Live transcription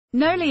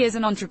Noli is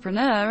an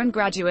entrepreneur and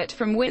graduate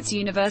from Wits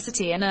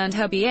University and earned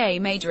her BA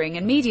majoring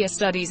in Media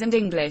Studies and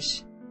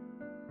English.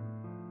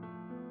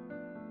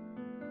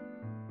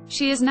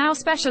 She is now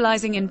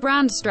specializing in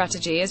brand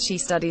strategy as she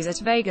studies at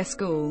Vega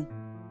School.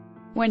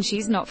 When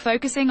she's not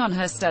focusing on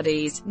her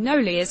studies,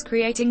 Noli is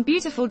creating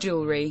beautiful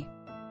jewelry.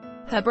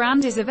 Her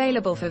brand is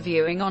available for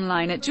viewing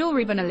online at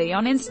Jewellery by Noli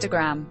on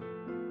Instagram.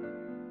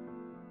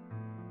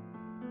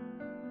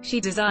 She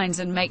designs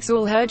and makes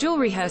all her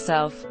jewelry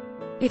herself.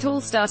 It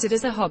all started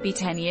as a hobby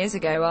 10 years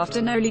ago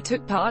after Noli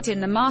took part in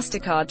the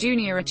MasterCard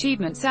Junior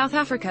Achievement South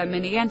Africa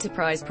Mini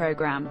Enterprise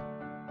Program.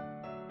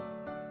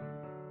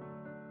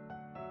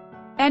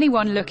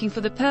 Anyone looking for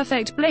the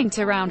perfect bling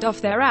to round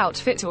off their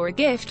outfit or a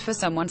gift for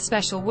someone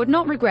special would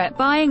not regret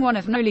buying one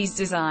of Noli's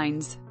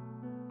designs.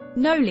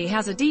 Noli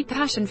has a deep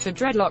passion for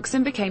dreadlocks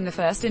and became the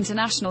first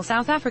international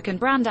South African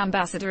brand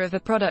ambassador of a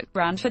product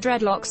brand for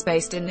dreadlocks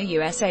based in the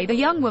USA. The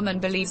young woman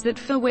believes that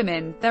for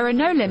women, there are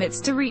no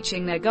limits to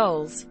reaching their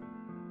goals.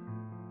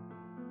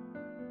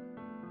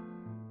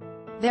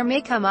 There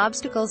may come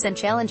obstacles and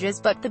challenges,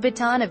 but the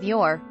baton of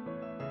your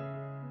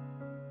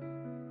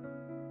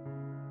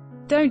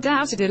Don't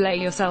doubt to delay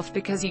yourself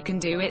because you can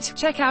do it.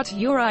 Check out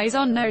Your Eyes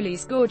on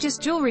Noli's gorgeous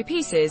jewelry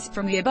pieces.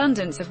 From the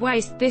abundance of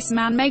waste, this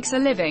man makes a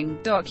living.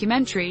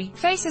 Documentary,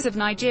 Faces of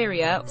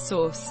Nigeria.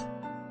 Source.